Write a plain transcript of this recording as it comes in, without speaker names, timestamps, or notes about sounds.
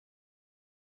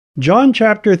John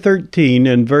chapter 13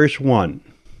 and verse 1.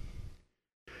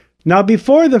 Now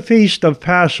before the feast of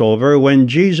Passover, when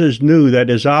Jesus knew that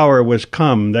his hour was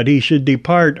come, that he should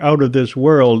depart out of this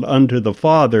world unto the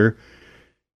Father,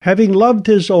 having loved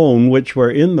his own which were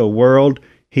in the world,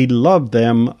 he loved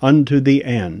them unto the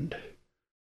end,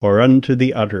 or unto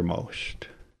the uttermost.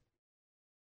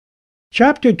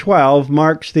 Chapter 12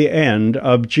 marks the end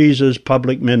of Jesus'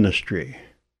 public ministry.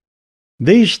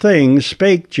 These things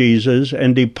spake Jesus,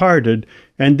 and departed,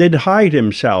 and did hide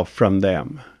himself from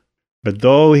them. But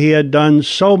though he had done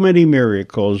so many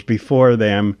miracles before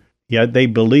them, yet they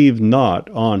believed not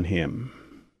on him.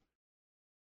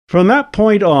 From that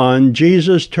point on,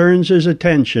 Jesus turns his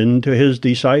attention to his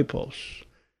disciples.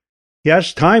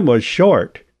 Yes, time was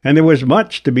short, and there was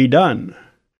much to be done.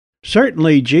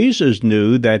 Certainly Jesus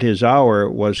knew that his hour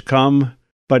was come,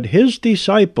 but his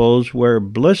disciples were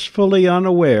blissfully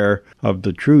unaware of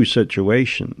the true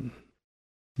situation.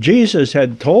 Jesus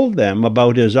had told them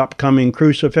about his upcoming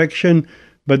crucifixion,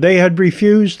 but they had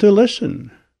refused to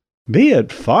listen. "Be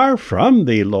it far from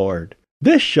thee, Lord.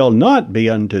 This shall not be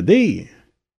unto thee."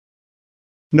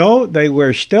 No, they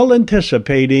were still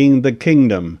anticipating the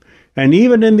kingdom, and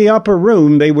even in the upper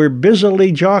room they were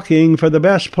busily jockeying for the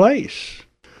best place.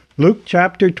 Luke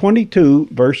chapter 22,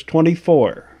 verse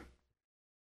 24.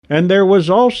 And there was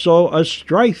also a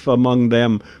strife among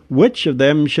them, which of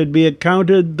them should be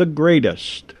accounted the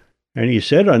greatest. And he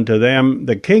said unto them,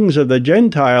 The kings of the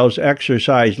Gentiles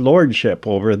exercise lordship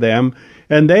over them,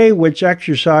 and they which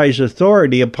exercise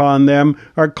authority upon them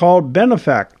are called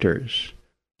benefactors.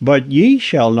 But ye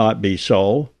shall not be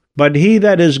so. But he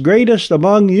that is greatest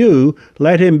among you,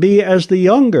 let him be as the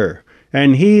younger,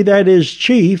 and he that is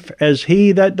chief as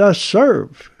he that doth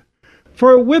serve.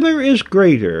 For whither is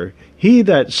greater, he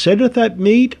that sitteth at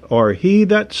meat, or he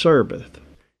that serveth?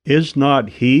 Is not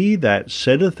he that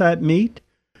sitteth at meat?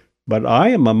 But I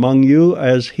am among you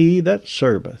as he that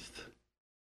serveth.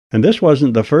 And this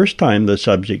wasn't the first time the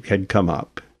subject had come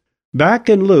up. Back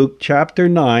in Luke chapter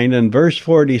 9 and verse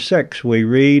 46 we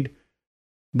read,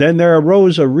 Then there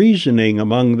arose a reasoning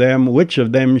among them which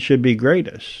of them should be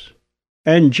greatest.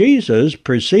 And Jesus,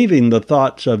 perceiving the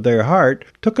thoughts of their heart,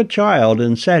 took a child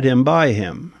and set him by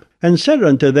him, and said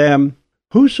unto them,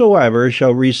 Whosoever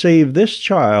shall receive this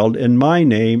child in my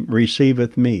name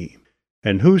receiveth me,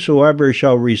 and whosoever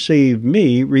shall receive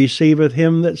me receiveth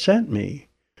him that sent me.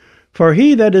 For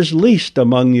he that is least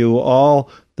among you all,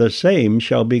 the same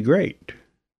shall be great.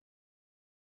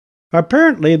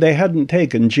 Apparently they hadn't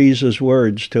taken Jesus'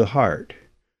 words to heart.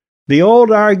 The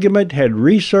old argument had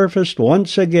resurfaced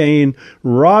once again,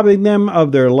 robbing them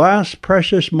of their last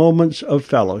precious moments of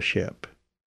fellowship.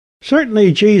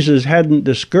 Certainly Jesus hadn't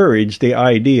discouraged the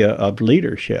idea of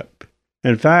leadership.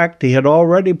 In fact, he had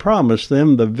already promised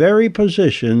them the very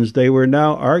positions they were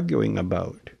now arguing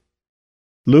about.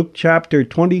 Luke chapter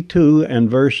 22 and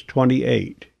verse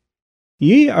 28.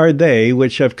 Ye are they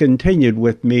which have continued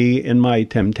with me in my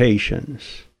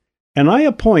temptations. And I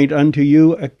appoint unto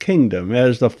you a kingdom,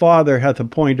 as the Father hath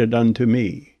appointed unto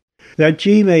me, that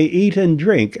ye may eat and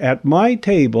drink at my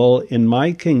table in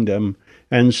my kingdom,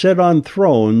 and sit on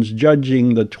thrones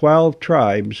judging the 12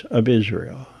 tribes of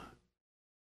Israel.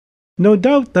 No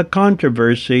doubt the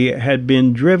controversy had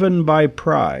been driven by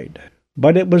pride,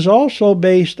 but it was also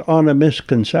based on a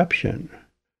misconception.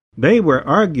 They were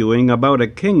arguing about a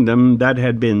kingdom that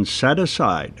had been set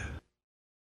aside.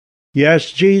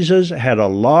 Yes, Jesus had a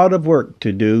lot of work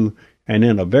to do, and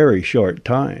in a very short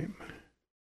time.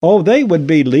 Oh, they would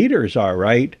be leaders, all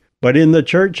right, but in the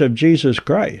Church of Jesus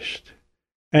Christ.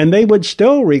 And they would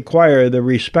still require the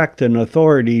respect and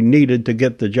authority needed to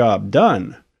get the job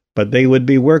done, but they would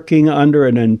be working under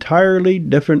an entirely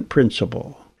different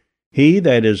principle. He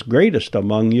that is greatest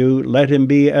among you, let him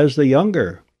be as the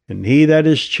younger, and he that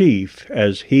is chief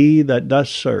as he that doth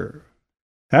serve.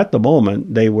 At the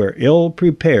moment, they were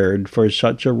ill-prepared for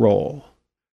such a role.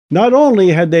 Not only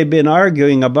had they been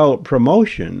arguing about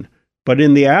promotion, but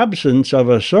in the absence of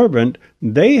a servant,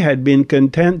 they had been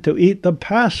content to eat the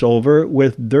Passover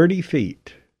with dirty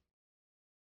feet.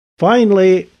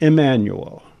 Finally,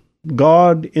 Emmanuel,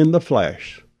 God in the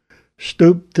flesh,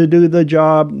 stooped to do the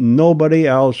job nobody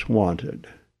else wanted.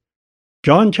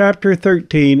 John chapter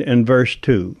 13 and verse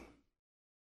 2.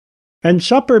 And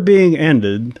supper being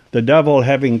ended, the devil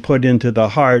having put into the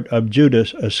heart of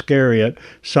Judas Iscariot,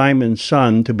 Simon's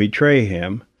son, to betray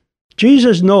him,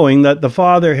 Jesus, knowing that the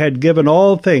Father had given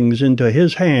all things into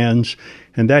his hands,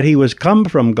 and that he was come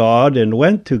from God and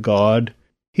went to God,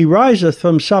 he riseth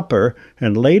from supper,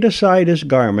 and laid aside his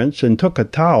garments, and took a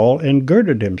towel, and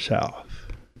girded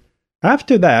himself.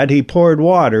 After that he poured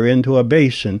water into a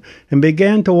basin, and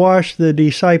began to wash the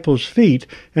disciples' feet,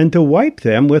 and to wipe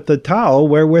them with the towel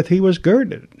wherewith he was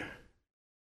girded.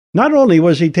 Not only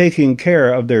was he taking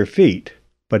care of their feet,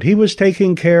 but he was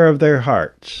taking care of their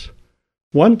hearts.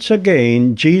 Once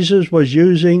again, Jesus was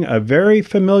using a very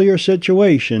familiar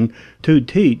situation to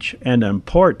teach an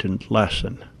important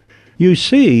lesson. You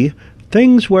see,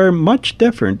 things were much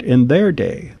different in their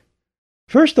day.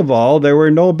 First of all, there were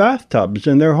no bathtubs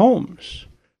in their homes.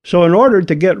 So in order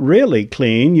to get really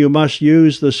clean, you must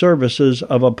use the services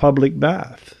of a public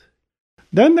bath.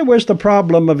 Then there was the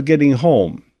problem of getting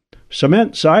home.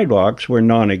 Cement sidewalks were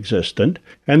non-existent,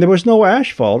 and there was no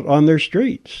asphalt on their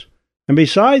streets. And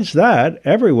besides that,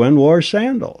 everyone wore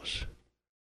sandals.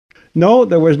 No,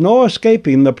 there was no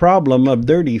escaping the problem of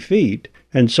dirty feet,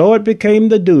 and so it became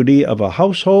the duty of a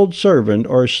household servant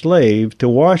or slave to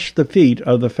wash the feet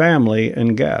of the family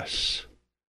and guests.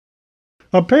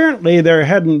 Apparently there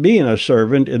hadn't been a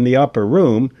servant in the upper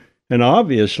room, and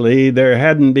obviously there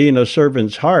hadn't been a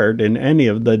servant's heart in any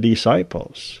of the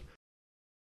disciples.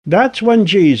 That's when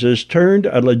Jesus turned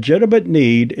a legitimate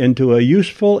need into a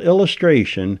useful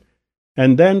illustration,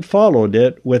 and then followed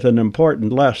it with an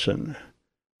important lesson.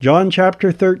 John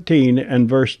chapter 13 and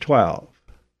verse 12.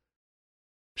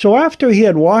 So after he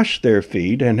had washed their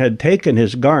feet, and had taken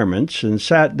his garments, and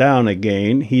sat down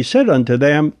again, he said unto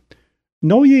them,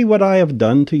 Know ye what I have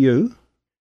done to you?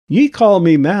 Ye call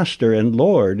me Master and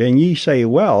Lord, and ye say,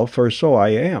 Well, for so I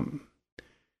am.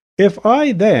 If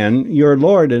I then, your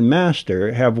Lord and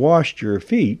Master, have washed your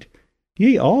feet,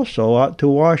 ye also ought to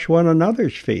wash one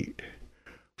another's feet.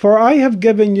 For I have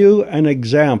given you an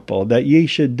example, that ye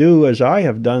should do as I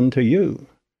have done to you.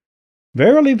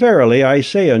 Verily, verily, I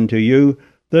say unto you,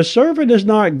 the servant is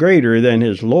not greater than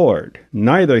his Lord,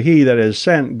 neither he that is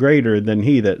sent greater than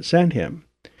he that sent him.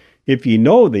 If ye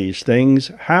know these things,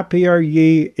 happy are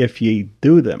ye if ye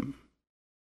do them.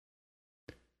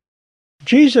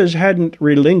 Jesus hadn't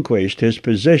relinquished his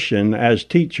position as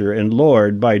teacher and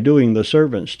Lord by doing the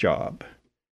servant's job.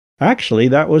 Actually,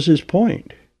 that was his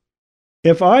point.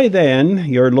 If I then,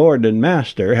 your Lord and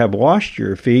Master, have washed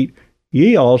your feet,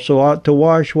 ye also ought to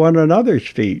wash one another's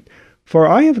feet. For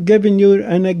I have given you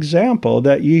an example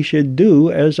that ye should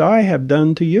do as I have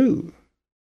done to you.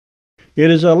 It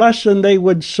is a lesson they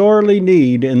would sorely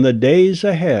need in the days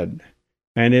ahead,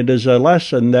 and it is a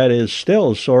lesson that is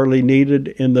still sorely needed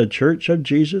in the Church of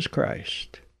Jesus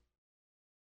Christ.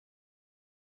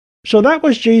 So that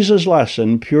was Jesus'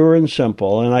 lesson, pure and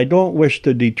simple, and I don't wish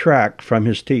to detract from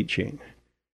his teaching.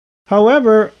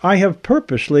 However, I have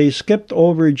purposely skipped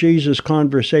over Jesus'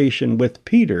 conversation with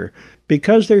Peter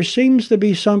because there seems to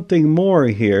be something more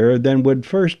here than would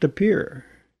first appear.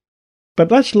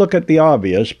 But let's look at the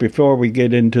obvious before we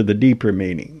get into the deeper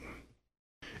meaning.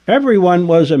 Everyone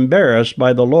was embarrassed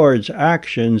by the Lord's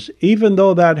actions, even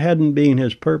though that hadn't been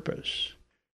his purpose.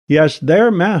 Yes, their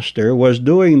master was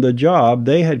doing the job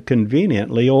they had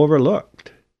conveniently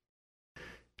overlooked.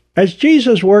 As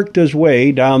Jesus worked his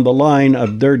way down the line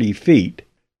of dirty feet,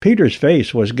 Peter's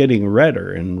face was getting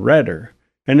redder and redder,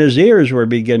 and his ears were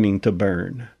beginning to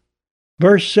burn.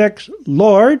 Verse 6,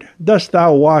 Lord, dost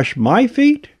thou wash my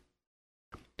feet?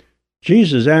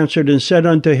 Jesus answered and said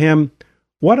unto him,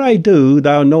 What I do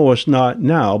thou knowest not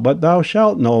now, but thou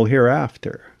shalt know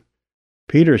hereafter.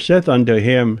 Peter saith unto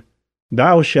him,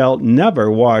 Thou shalt never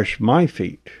wash my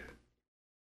feet.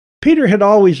 Peter had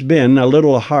always been a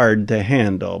little hard to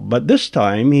handle, but this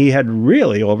time he had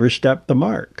really overstepped the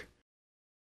mark.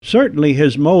 Certainly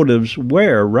his motives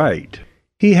were right.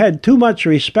 He had too much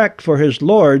respect for his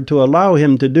Lord to allow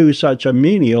him to do such a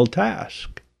menial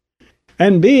task.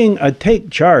 And being a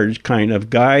take-charge kind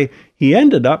of guy, he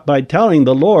ended up by telling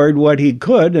the Lord what he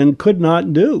could and could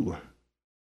not do.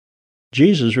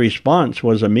 Jesus' response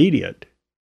was immediate.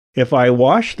 If I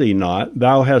wash thee not,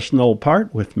 thou hast no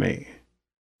part with me.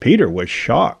 Peter was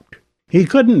shocked. He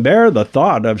couldn't bear the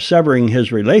thought of severing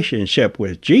his relationship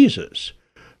with Jesus.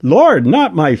 Lord,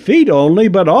 not my feet only,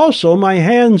 but also my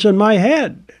hands and my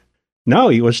head. Now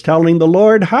he was telling the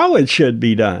Lord how it should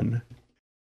be done.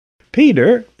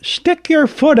 Peter, stick your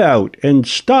foot out and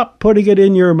stop putting it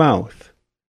in your mouth.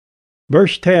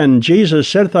 Verse 10, Jesus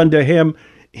saith unto him,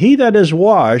 He that is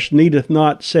washed needeth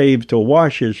not save to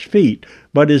wash his feet,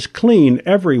 but is clean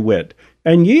every whit.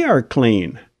 And ye are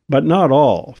clean, but not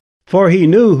all. For he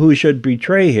knew who should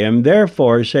betray him,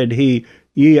 therefore said he,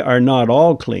 Ye are not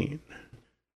all clean.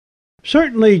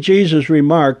 Certainly Jesus'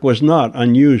 remark was not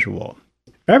unusual.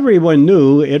 Everyone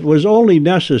knew it was only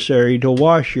necessary to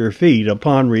wash your feet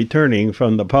upon returning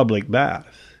from the public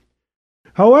bath.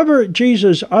 However,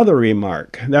 Jesus' other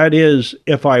remark, that is,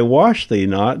 if I wash thee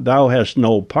not, thou hast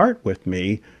no part with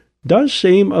me, does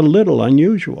seem a little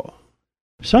unusual.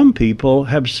 Some people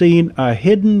have seen a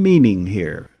hidden meaning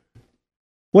here.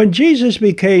 When Jesus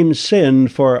became sin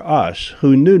for us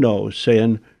who knew no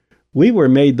sin, we were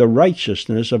made the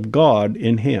righteousness of God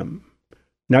in him.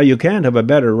 Now you can't have a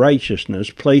better righteousness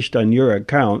placed on your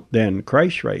account than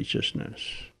Christ's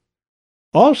righteousness.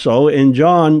 Also, in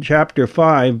John chapter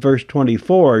 5, verse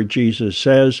 24, Jesus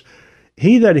says,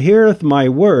 He that heareth my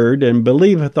word, and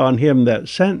believeth on him that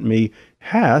sent me,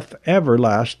 hath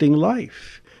everlasting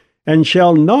life, and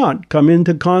shall not come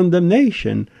into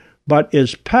condemnation, but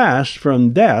is passed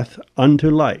from death unto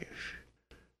life.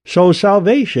 So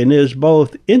salvation is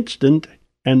both instant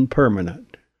and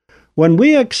permanent. When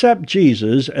we accept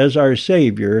Jesus as our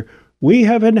Savior, we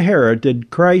have inherited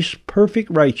Christ's perfect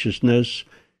righteousness,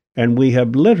 and we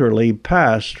have literally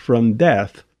passed from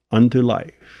death unto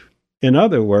life. In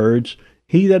other words,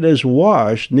 he that is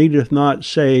washed needeth not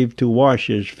save to wash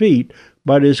his feet,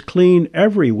 but is clean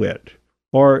every whit,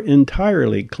 or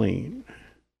entirely clean.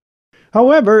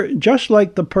 However, just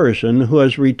like the person who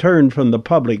has returned from the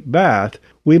public bath,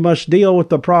 we must deal with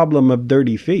the problem of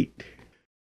dirty feet.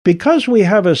 Because we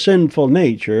have a sinful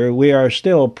nature, we are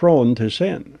still prone to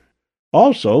sin.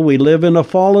 Also, we live in a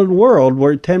fallen world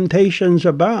where temptations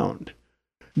abound.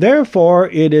 Therefore,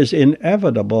 it is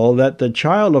inevitable that the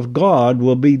child of God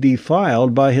will be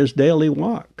defiled by his daily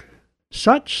walk.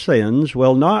 Such sins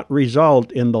will not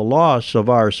result in the loss of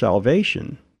our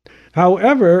salvation.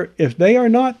 However, if they are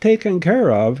not taken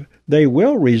care of, they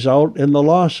will result in the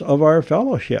loss of our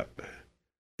fellowship.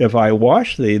 If I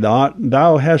wash thee not,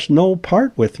 thou hast no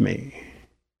part with me.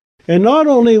 And not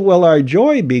only will our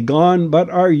joy be gone, but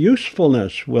our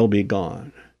usefulness will be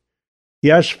gone.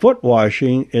 Yes, foot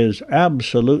washing is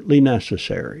absolutely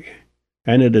necessary,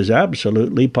 and it is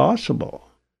absolutely possible.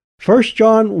 1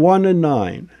 John 1 and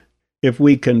 9. If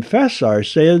we confess our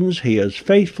sins, he is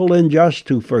faithful and just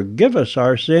to forgive us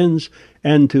our sins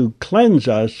and to cleanse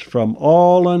us from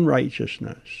all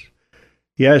unrighteousness.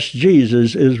 Yes,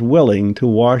 Jesus is willing to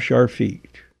wash our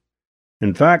feet.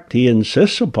 In fact, he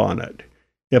insists upon it.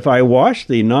 If I wash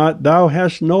thee not, thou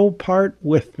hast no part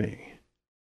with me.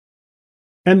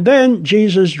 And then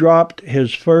Jesus dropped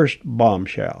his first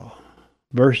bombshell.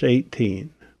 Verse 18.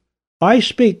 I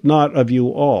speak not of you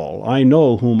all, I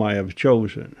know whom I have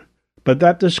chosen. But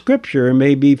that the scripture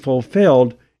may be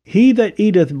fulfilled, he that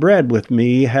eateth bread with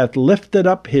me hath lifted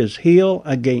up his heel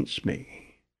against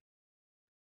me.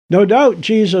 No doubt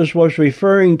Jesus was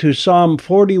referring to Psalm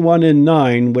 41 and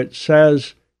 9, which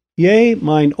says, Yea,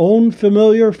 mine own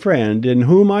familiar friend, in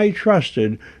whom I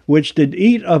trusted, which did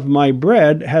eat of my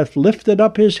bread, hath lifted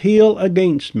up his heel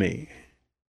against me.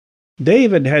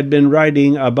 David had been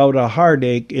writing about a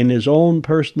heartache in his own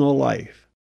personal life,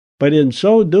 but in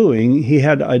so doing he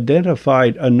had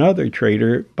identified another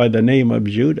traitor by the name of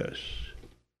Judas.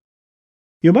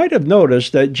 You might have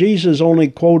noticed that Jesus only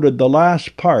quoted the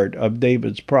last part of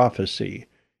David's prophecy.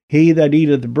 He that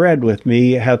eateth bread with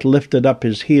me hath lifted up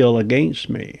his heel against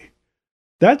me.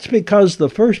 That's because the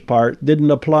first part didn't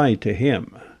apply to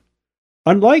him.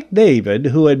 Unlike David,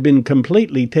 who had been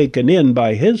completely taken in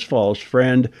by his false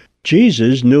friend,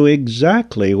 Jesus knew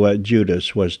exactly what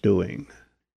Judas was doing.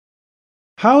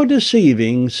 How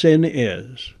deceiving sin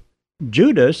is!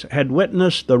 Judas had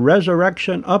witnessed the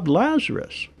resurrection of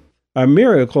Lazarus, a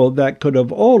miracle that could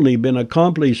have only been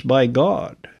accomplished by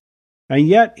God. And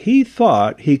yet he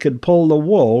thought he could pull the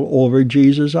wool over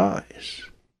Jesus' eyes.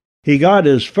 He got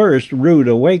his first rude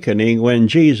awakening when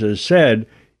Jesus said,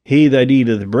 He that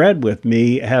eateth bread with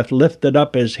me hath lifted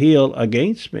up his heel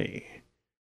against me.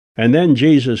 And then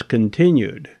Jesus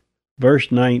continued, verse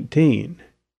 19,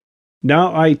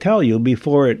 Now I tell you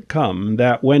before it come,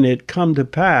 that when it come to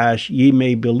pass ye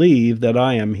may believe that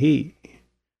I am he.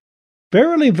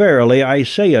 Verily, verily, I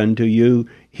say unto you,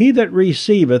 he that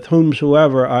receiveth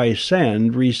whomsoever I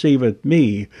send receiveth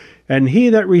me, and he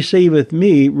that receiveth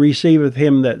me receiveth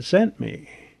him that sent me.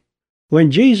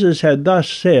 When Jesus had thus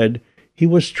said, he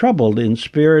was troubled in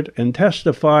spirit, and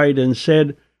testified, and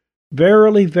said,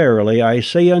 Verily, verily, I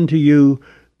say unto you,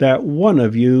 that one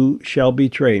of you shall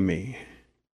betray me.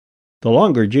 The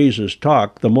longer Jesus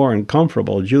talked, the more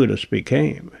uncomfortable Judas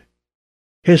became.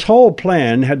 His whole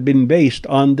plan had been based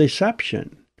on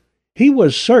deception. He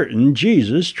was certain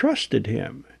Jesus trusted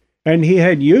him, and he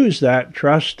had used that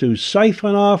trust to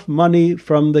siphon off money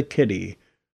from the kitty,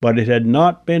 but it had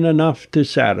not been enough to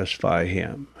satisfy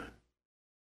him.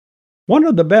 One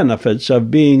of the benefits of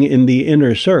being in the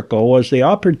inner circle was the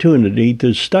opportunity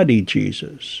to study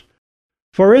Jesus.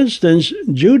 For instance,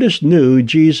 Judas knew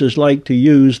Jesus liked to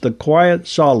use the quiet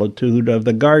solitude of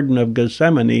the Garden of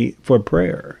Gethsemane for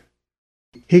prayer.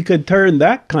 He could turn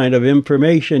that kind of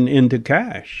information into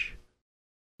cash.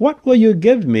 What will you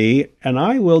give me, and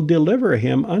I will deliver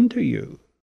him unto you?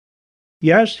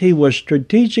 Yes, he was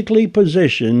strategically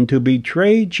positioned to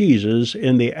betray Jesus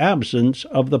in the absence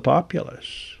of the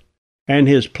populace, and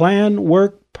his plan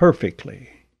worked perfectly.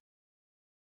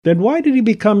 Then why did he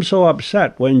become so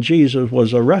upset when Jesus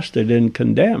was arrested and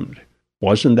condemned?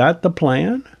 Wasn't that the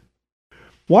plan?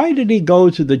 Why did he go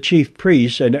to the chief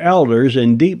priests and elders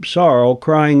in deep sorrow,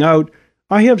 crying out,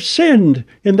 "I have sinned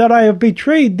in that I have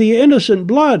betrayed the innocent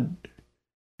blood"?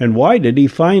 And why did he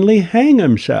finally hang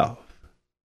himself?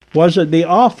 Was it the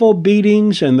awful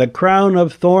beatings and the crown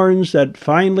of thorns that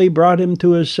finally brought him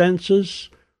to his senses?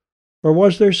 Or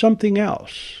was there something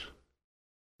else?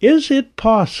 Is it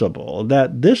possible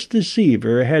that this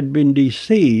deceiver had been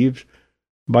deceived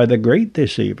by the great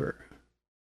deceiver?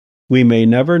 We may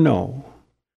never know.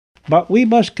 But we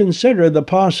must consider the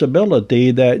possibility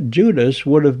that Judas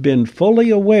would have been fully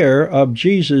aware of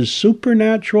Jesus'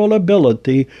 supernatural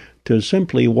ability to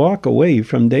simply walk away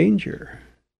from danger.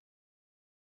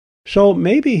 So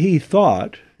maybe he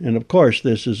thought, and of course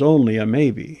this is only a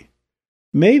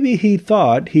maybe he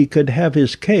thought he could have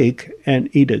his cake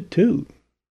and eat it too.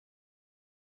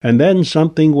 And then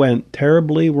something went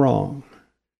terribly wrong.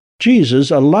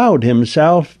 Jesus allowed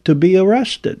himself to be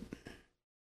arrested.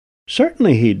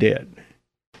 Certainly he did.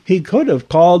 He could have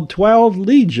called 12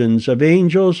 legions of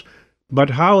angels,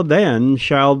 but how then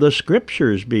shall the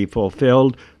Scriptures be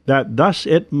fulfilled that thus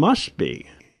it must be?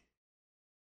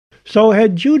 So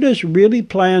had Judas really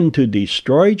planned to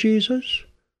destroy Jesus,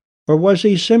 or was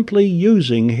he simply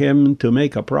using him to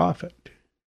make a profit?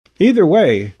 Either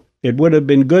way, it would have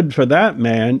been good for that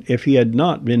man if he had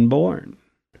not been born.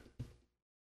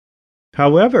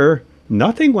 However,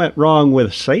 nothing went wrong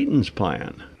with Satan's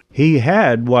plan. He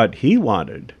had what he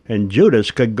wanted, and Judas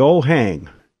could go hang.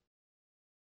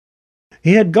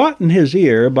 He had gotten his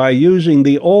ear by using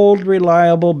the old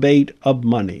reliable bait of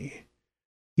money.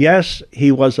 Yes,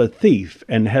 he was a thief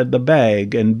and had the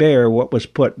bag and bear what was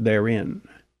put therein.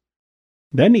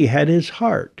 Then he had his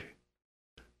heart.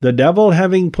 The devil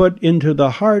having put into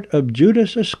the heart of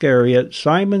Judas Iscariot,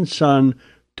 Simon's son,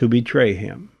 to betray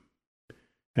him.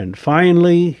 And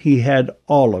finally he had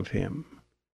all of him.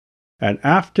 And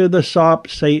after the sop,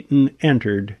 Satan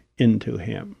entered into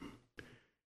him.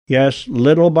 Yes,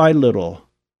 little by little,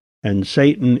 and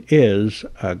Satan is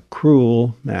a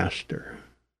cruel master.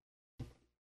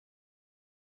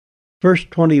 Verse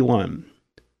 21.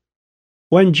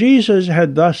 When Jesus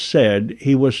had thus said,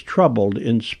 he was troubled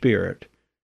in spirit,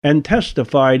 and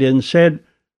testified and said,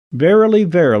 Verily,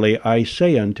 verily, I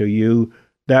say unto you,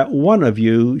 that one of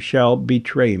you shall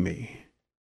betray me.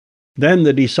 Then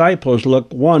the disciples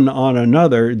looked one on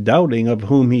another, doubting of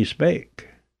whom he spake.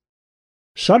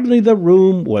 Suddenly the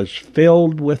room was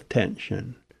filled with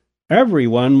tension.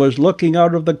 Everyone was looking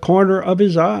out of the corner of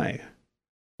his eye.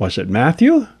 Was it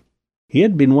Matthew? He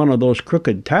had been one of those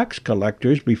crooked tax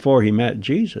collectors before he met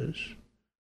Jesus.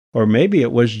 Or maybe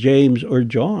it was James or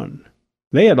John.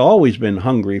 They had always been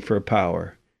hungry for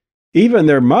power. Even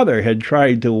their mother had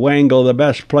tried to wangle the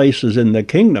best places in the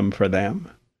kingdom for them.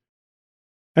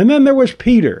 And then there was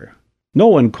Peter. No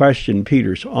one questioned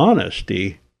Peter's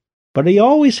honesty, but he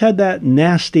always had that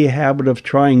nasty habit of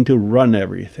trying to run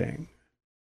everything.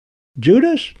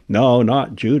 Judas? No,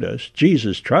 not Judas.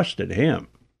 Jesus trusted him.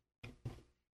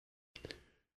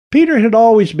 Peter had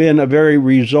always been a very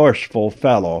resourceful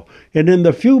fellow, and in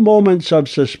the few moments of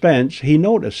suspense he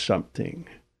noticed something.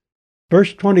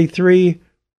 Verse 23,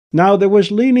 Now there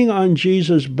was leaning on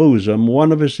Jesus' bosom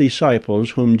one of his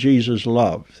disciples whom Jesus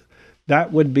loved.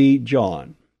 That would be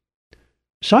John.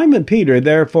 Simon Peter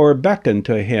therefore beckoned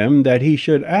to him that he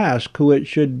should ask who it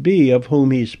should be of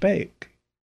whom he spake.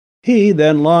 He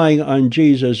then lying on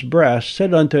Jesus' breast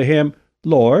said unto him,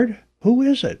 Lord, who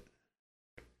is it?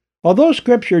 Although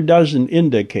Scripture doesn't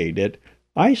indicate it,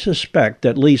 I suspect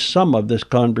at least some of this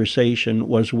conversation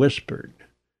was whispered.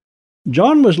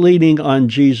 John was leaning on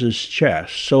Jesus'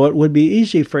 chest, so it would be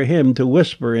easy for him to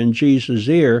whisper in Jesus'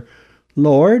 ear,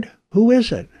 Lord, who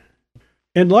is it?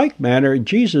 In like manner,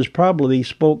 Jesus probably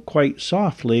spoke quite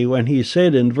softly when he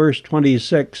said in verse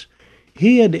 26,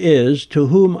 He it is to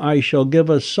whom I shall give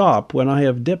a sop when I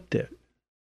have dipped it.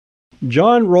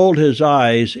 John rolled his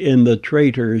eyes in the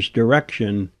traitor's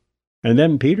direction, and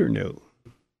then Peter knew.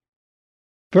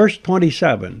 Verse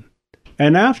 27,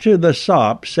 And after the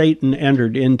sop Satan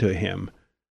entered into him.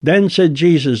 Then said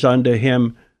Jesus unto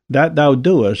him, That thou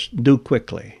doest, do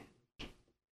quickly.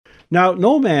 Now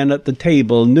no man at the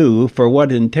table knew for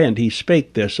what intent he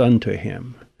spake this unto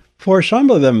him. For some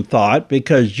of them thought,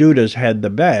 because Judas had the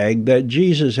bag, that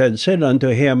Jesus had said unto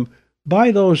him,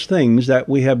 Buy those things that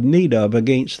we have need of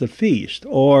against the feast,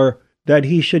 or that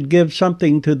he should give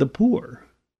something to the poor.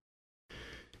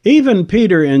 Even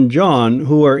Peter and John,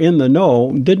 who are in the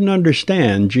know, didn't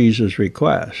understand Jesus'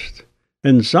 request,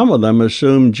 and some of them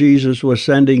assumed Jesus was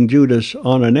sending Judas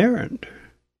on an errand.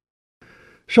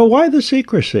 So why the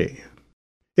secrecy?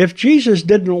 If Jesus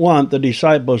didn't want the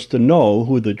disciples to know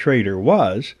who the traitor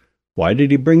was, why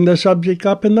did he bring the subject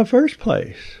up in the first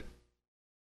place?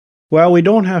 Well, we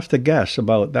don't have to guess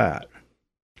about that.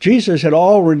 Jesus had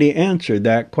already answered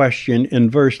that question in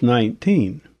verse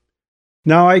 19.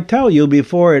 Now I tell you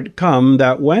before it come,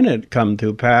 that when it come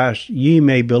to pass, ye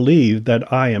may believe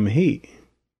that I am he.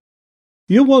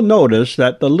 You will notice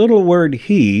that the little word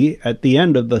he at the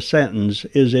end of the sentence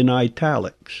is in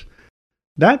italics.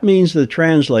 That means the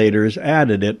translators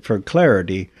added it for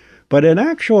clarity, but in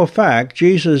actual fact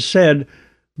Jesus said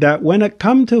that when it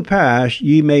come to pass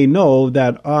ye may know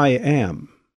that I am.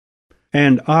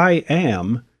 And I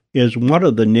am is one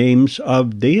of the names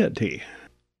of deity.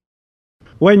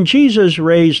 When Jesus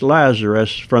raised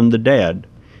Lazarus from the dead,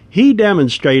 he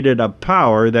demonstrated a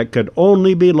power that could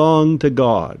only belong to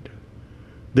God.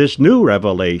 This new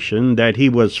revelation, that he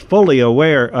was fully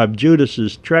aware of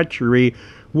Judas's treachery,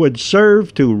 would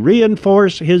serve to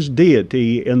reinforce his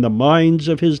deity in the minds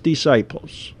of his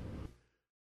disciples.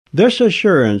 This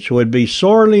assurance would be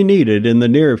sorely needed in the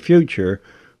near future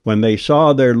when they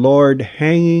saw their Lord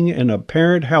hanging in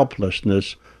apparent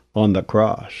helplessness on the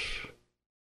cross.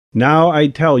 Now I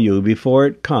tell you before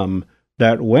it come,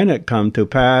 that when it come to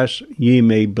pass ye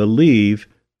may believe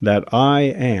that I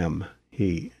am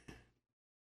he.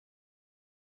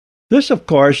 This, of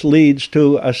course, leads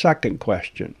to a second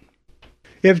question.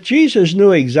 If Jesus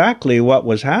knew exactly what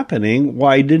was happening,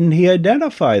 why didn't he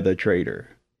identify the traitor?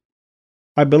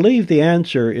 I believe the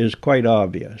answer is quite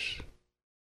obvious.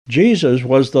 Jesus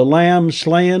was the Lamb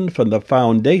slain from the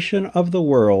foundation of the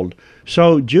world,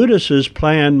 so Judas's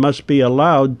plan must be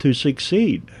allowed to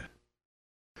succeed.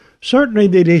 Certainly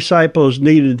the disciples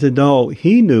needed to know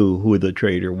he knew who the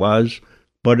traitor was,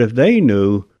 but if they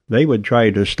knew, they would try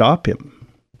to stop him.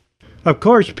 Of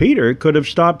course, Peter could have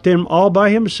stopped him all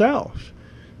by himself.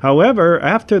 However,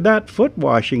 after that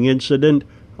foot-washing incident,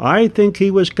 I think he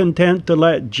was content to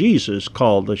let Jesus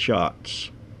call the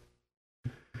shots.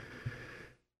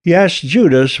 Yes,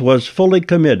 Judas was fully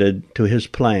committed to his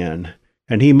plan,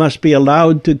 and he must be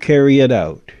allowed to carry it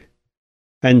out.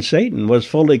 And Satan was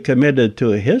fully committed to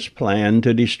his plan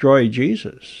to destroy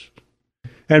Jesus.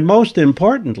 And most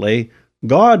importantly,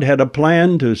 God had a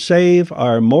plan to save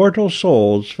our mortal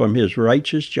souls from his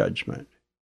righteous judgment.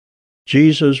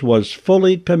 Jesus was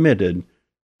fully committed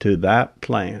to that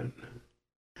plan.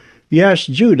 Yes,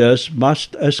 Judas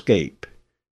must escape,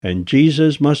 and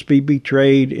Jesus must be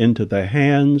betrayed into the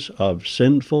hands of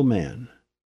sinful men.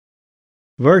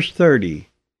 Verse 30,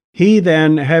 He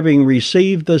then, having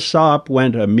received the sop,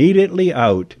 went immediately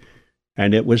out,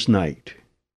 and it was night.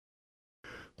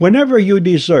 Whenever you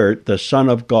desert the Son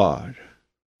of God,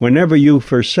 whenever you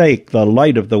forsake the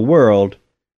light of the world,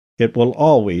 it will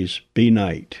always be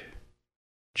night.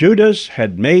 Judas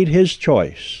had made his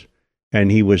choice,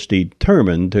 and he was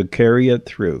determined to carry it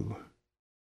through.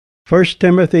 1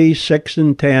 Timothy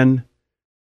 6:10,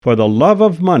 For the love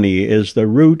of money is the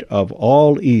root of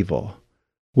all evil,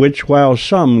 which while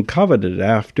some coveted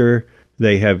after,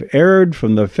 they have erred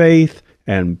from the faith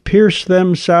and pierced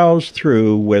themselves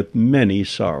through with many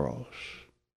sorrows.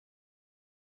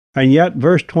 And yet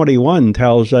verse 21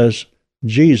 tells us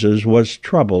Jesus was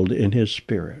troubled in his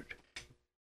spirit.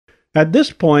 At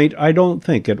this point, I don't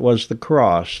think it was the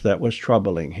cross that was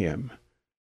troubling him.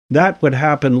 That would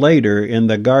happen later in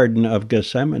the Garden of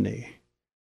Gethsemane.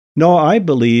 No, I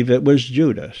believe it was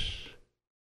Judas.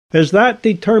 As that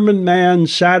determined man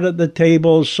sat at the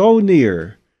table so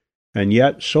near, and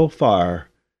yet so far,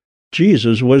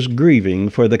 Jesus was grieving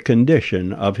for the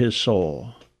condition of his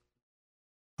soul.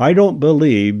 I don't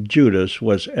believe Judas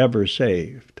was ever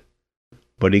saved,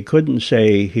 but he couldn't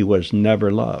say he was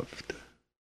never loved.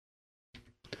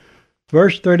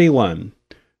 Verse 31,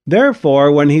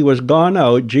 Therefore, when he was gone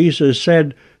out, Jesus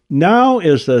said, Now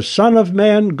is the Son of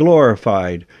Man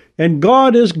glorified, and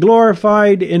God is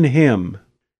glorified in him.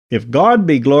 If God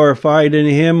be glorified in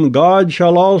him, God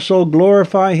shall also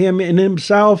glorify him in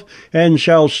himself, and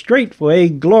shall straightway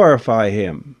glorify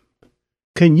him.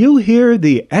 Can you hear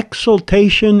the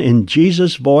exultation in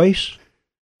Jesus' voice?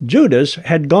 Judas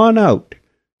had gone out,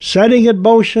 setting in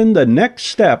motion the next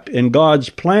step in God's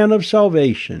plan of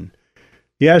salvation.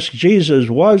 Yes, Jesus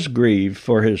was grieved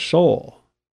for his soul,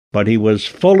 but he was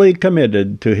fully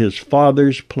committed to his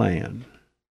Father's plan.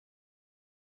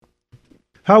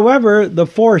 However, the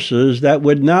forces that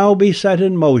would now be set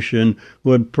in motion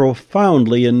would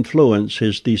profoundly influence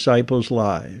his disciples'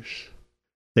 lives.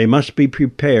 They must be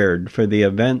prepared for the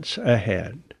events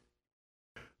ahead.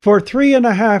 For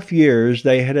 3.5 years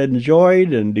they had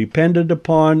enjoyed and depended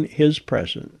upon his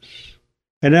presence.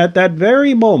 And at that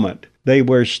very moment they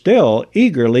were still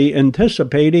eagerly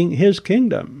anticipating his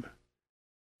kingdom.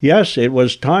 Yes, it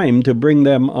was time to bring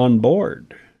them on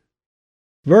board.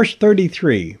 Verse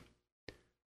 33,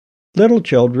 Little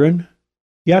children,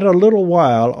 yet a little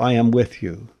while I am with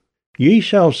you. Ye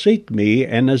shall seek me,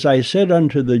 and as I said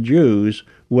unto the Jews,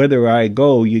 Whither I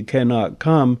go ye cannot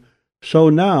come, so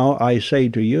now I say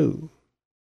to you.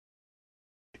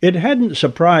 It hadn't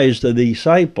surprised the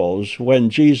disciples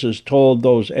when Jesus told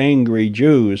those angry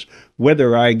Jews,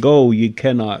 Whither I go ye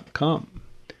cannot come.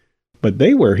 But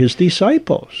they were his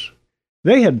disciples.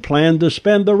 They had planned to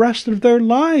spend the rest of their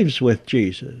lives with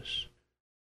Jesus.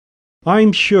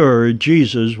 I'm sure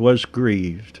Jesus was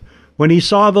grieved when he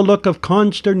saw the look of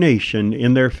consternation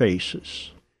in their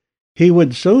faces. He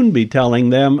would soon be telling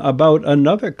them about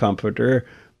another Comforter,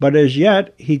 but as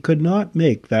yet he could not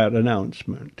make that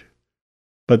announcement.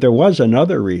 But there was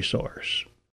another resource,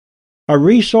 a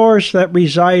resource that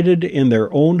resided in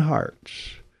their own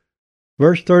hearts.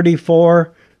 Verse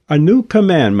 34, A new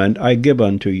commandment I give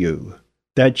unto you,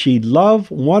 that ye love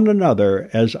one another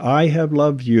as I have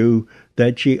loved you,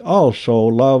 that ye also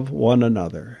love one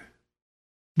another.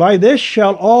 By this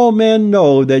shall all men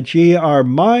know that ye are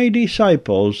my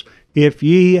disciples, if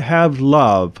ye have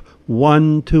love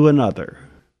one to another.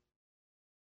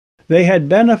 They had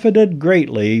benefited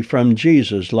greatly from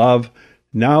Jesus' love.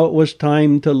 Now it was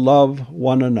time to love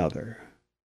one another.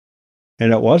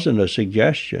 And it wasn't a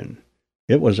suggestion.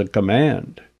 It was a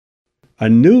command. A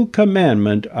new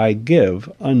commandment I give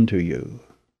unto you.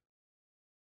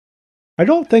 I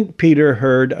don't think Peter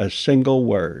heard a single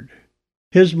word.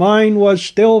 His mind was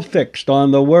still fixed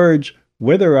on the words,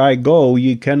 Whither I go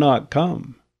ye cannot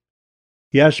come.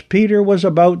 Yes, Peter was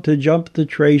about to jump the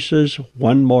traces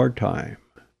one more time.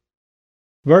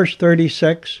 Verse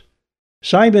 36,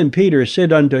 Simon Peter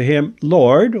said unto him,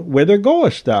 Lord, whither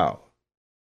goest thou?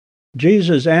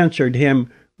 Jesus answered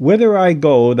him, Whither I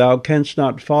go thou canst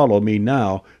not follow me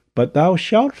now, but thou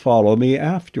shalt follow me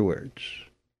afterwards.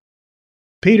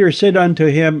 Peter said unto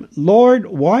him, Lord,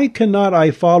 why cannot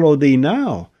I follow thee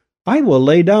now? I will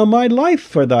lay down my life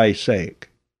for thy sake.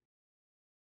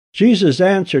 Jesus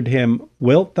answered him,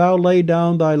 Wilt thou lay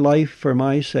down thy life for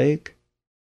my sake?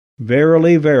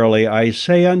 Verily, verily, I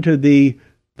say unto thee,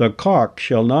 the cock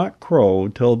shall not crow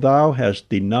till thou hast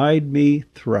denied me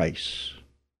thrice.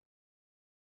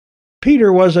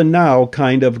 Peter was a now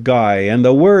kind of guy, and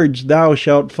the words, Thou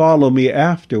shalt follow me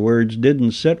afterwards,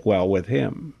 didn't sit well with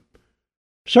him.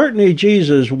 Certainly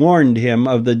Jesus warned him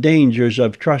of the dangers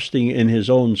of trusting in his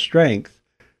own strength,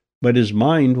 but his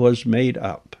mind was made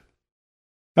up.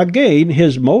 Again,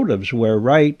 his motives were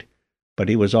right, but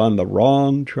he was on the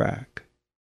wrong track.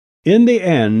 In the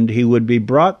end, he would be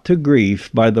brought to grief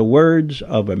by the words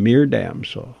of a mere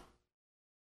damsel.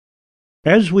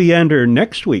 As we enter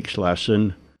next week's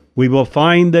lesson, we will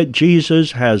find that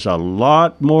Jesus has a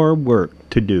lot more work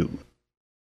to do.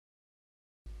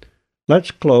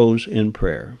 Let's close in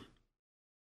prayer.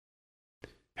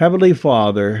 Heavenly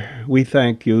Father, we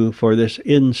thank you for this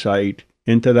insight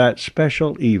into that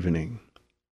special evening.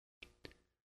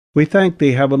 We thank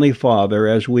thee, Heavenly Father,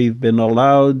 as we've been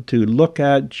allowed to look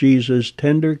at Jesus'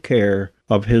 tender care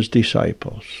of his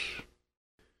disciples.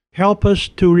 Help us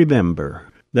to remember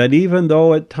that even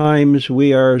though at times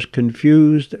we are as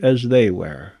confused as they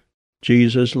were,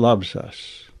 Jesus loves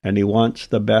us, and he wants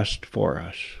the best for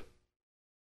us.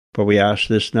 For we ask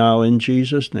this now in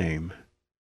Jesus' name.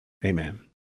 Amen.